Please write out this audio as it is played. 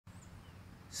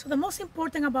So the most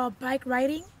important about bike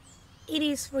riding, it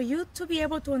is for you to be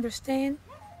able to understand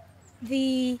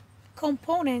the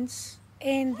components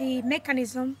and the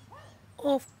mechanism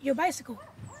of your bicycle.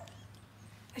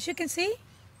 As you can see,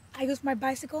 I use my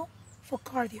bicycle for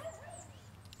cardio.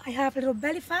 I have a little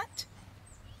belly fat.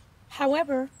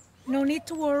 However, no need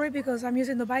to worry because I'm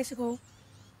using the bicycle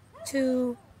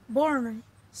to burn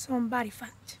some body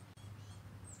fat.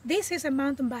 This is a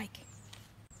mountain bike.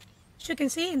 As you can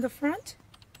see in the front,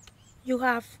 you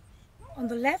have on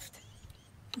the left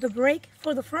the brake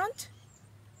for the front,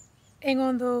 and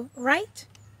on the right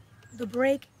the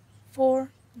brake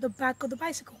for the back of the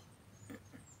bicycle.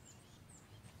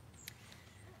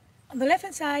 On the left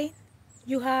hand side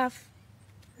you have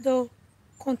the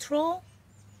control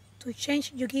to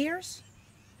change your gears,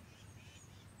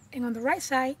 and on the right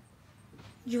side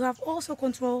you have also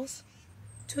controls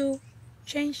to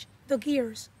change the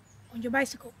gears on your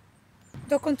bicycle.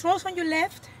 The controls on your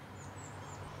left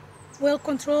will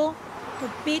control the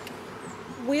big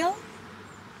wheel,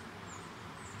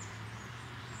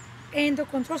 and the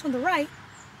controls on the right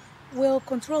will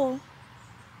control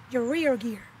your rear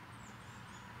gear.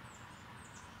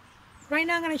 Right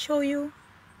now I'm going to show you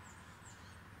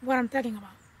what I'm talking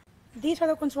about. These are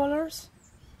the controllers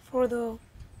for the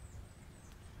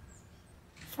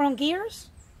front gears.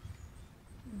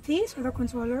 These are the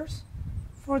controllers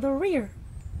for the rear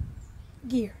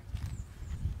gear.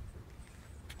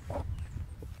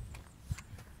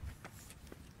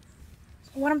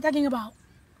 So what I'm talking about,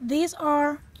 these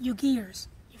are your gears,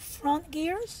 your front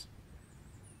gears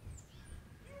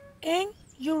and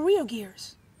your rear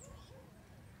gears.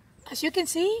 As you can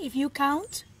see, if you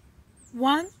count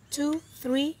 1, 2,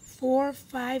 3, 4,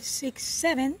 5, 6,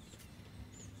 7,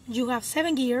 you have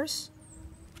 7 gears.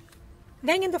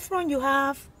 Then in the front you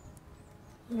have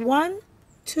 1,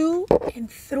 2, and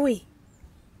 3.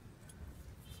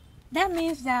 That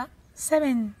means that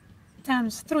 7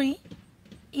 times 3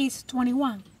 is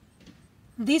 21.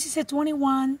 This is a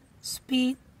 21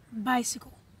 speed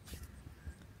bicycle.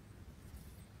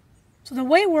 So the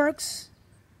way it works,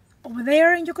 over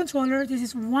there in your controller, this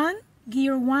is 1,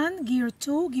 gear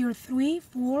 2, gear 3,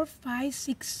 4, 5,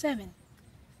 6, 7.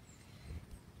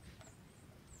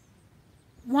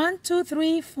 1, 2,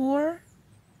 3, 4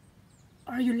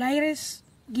 are your lightest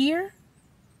gear.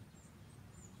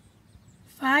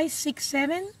 5, 6,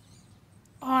 7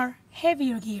 are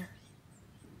heavier gear.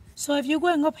 So if you're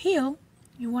going uphill,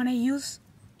 you want to use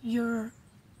your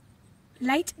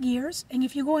light gears, and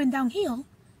if you're going downhill,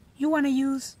 you want to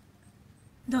use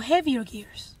the heavier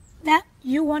gears. That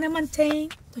you want to maintain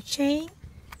the chain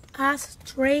as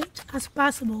straight as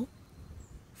possible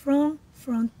from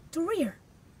front to rear.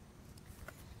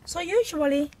 So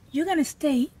usually you're going to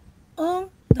stay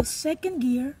on the second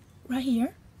gear right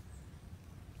here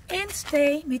and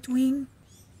stay between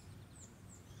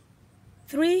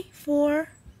 3, 4,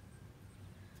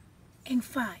 and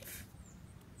 5.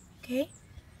 Okay?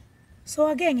 So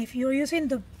again, if you're using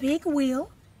the big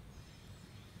wheel,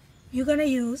 you're going to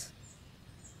use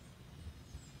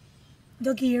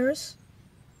the gears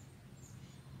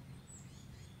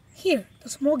here, the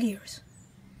small gears.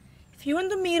 If you're in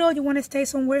the middle, you want to stay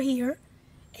somewhere here.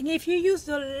 And if you use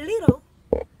the little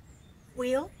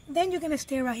wheel, then you're going to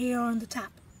stay right here on the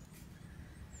top.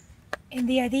 And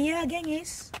the idea again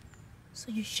is,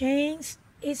 so your chain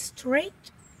is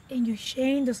straight and your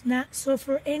chain does not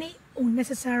suffer any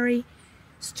unnecessary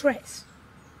stress.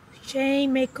 The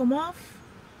chain may come off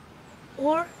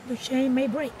or the chain may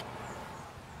break.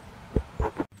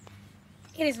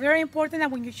 It is very important that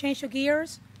when you change your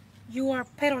gears, you are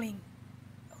pedaling,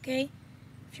 okay?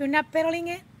 If you're not pedaling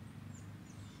it,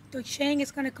 the chain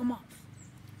is going to come off.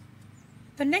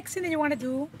 The next thing that you want to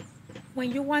do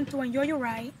when you want to enjoy your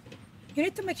ride, you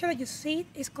need to make sure that your seat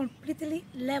is completely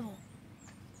level.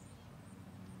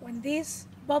 When this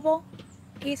bubble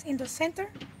is in the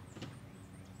center,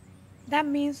 that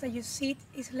means that your seat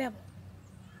is level.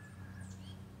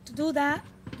 To do that,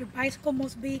 your bicycle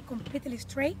must be completely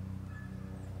straight.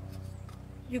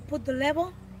 You put the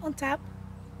level on top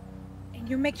and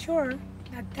you make sure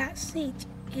that that seat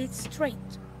is straight.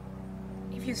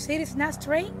 If your seat is not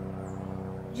straight,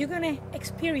 you're gonna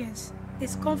experience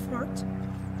discomfort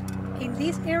in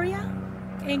this area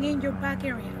and in your back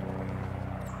area,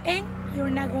 and you're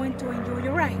not going to enjoy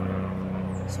your ride.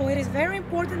 So it is very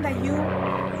important that you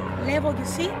level your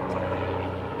seat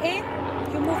and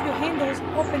you move your handles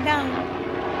up and down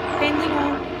depending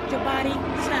on your body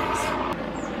size.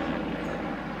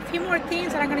 A few more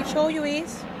things that I'm going to show you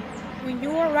is when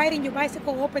you are riding your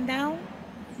bicycle up and down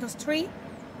the street,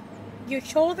 your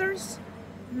shoulders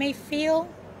may feel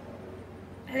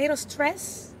a little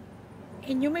stress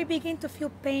and you may begin to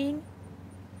feel pain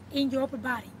in your upper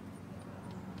body.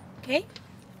 Okay?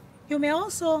 You may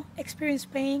also experience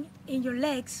pain in your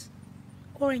legs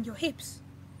or in your hips.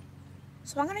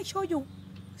 So I'm going to show you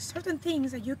certain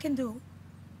things that you can do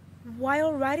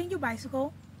while riding your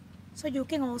bicycle so you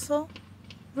can also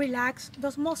relax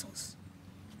those muscles.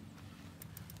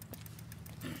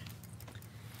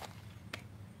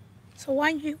 So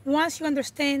once you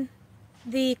understand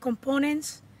the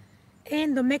components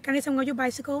and the mechanism of your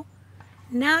bicycle,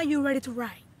 now you're ready to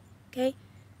ride. Okay?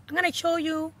 I'm going to show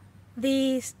you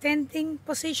the standing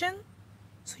position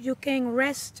so you can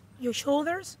rest your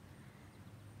shoulders,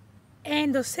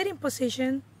 and the sitting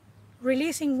position,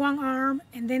 releasing one arm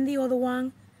and then the other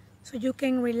one so you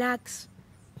can relax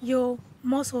your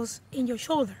muscles in your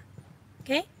shoulder.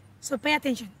 Okay? So pay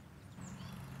attention.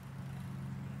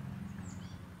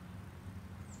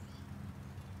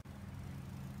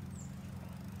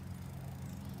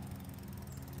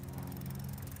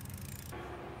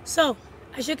 So,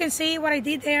 as you can see what I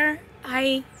did there,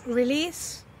 I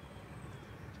release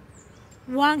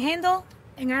one handle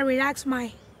and I relax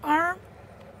my arm,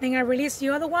 then I release the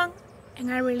other one and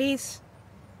I relax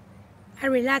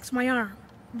my arm.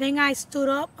 Then I stood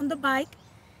up on the bike,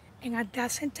 and at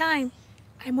that same time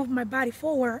I moved my body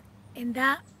forward, and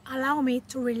that allowed me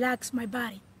to relax my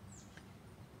body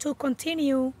to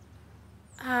continue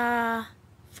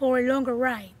for a longer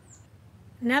ride.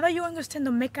 Now that you understand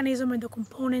the mechanism and the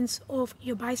components of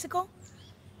your bicycle,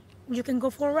 you can go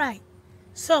for a ride.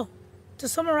 So, to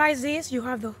summarize this, you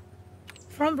have the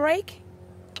front brake,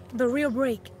 the rear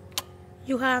brake.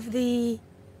 You have the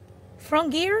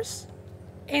front gears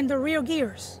and the rear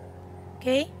gears,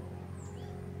 okay?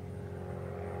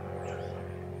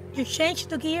 You change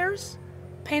the gears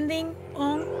depending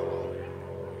on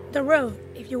the road,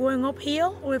 if you're going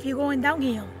uphill or if you're going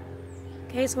downhill.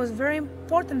 Okay, so it's very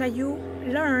important that you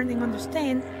learn and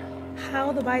understand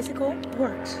how the bicycle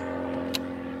works.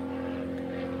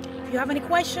 If you have any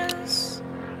questions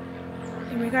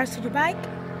in regards to your bike,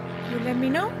 you let me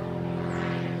know,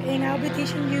 and I'll be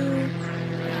teaching you.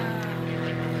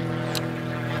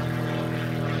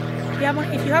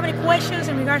 If you have any questions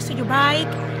in regards to your bike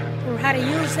or how to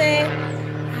use it,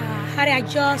 how to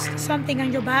adjust something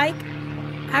on your bike,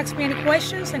 ask me any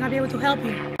questions and I'll be able to help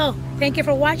you. So, thank you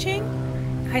for watching.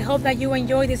 I hope that you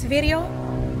enjoyed this video.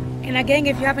 And again,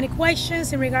 if you have any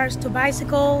questions in regards to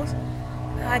bicycles,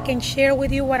 I can share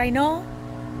with you what I know.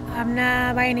 I'm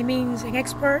not by any means an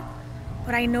expert,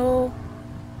 but I know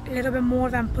a little bit more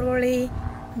than probably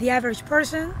the average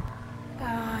person.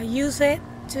 Use it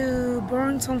to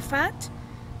burn some fat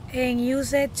and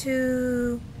use it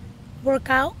to work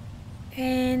out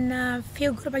and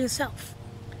feel good about yourself.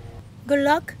 Good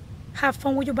luck, have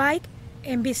fun with your bike,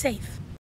 and be safe.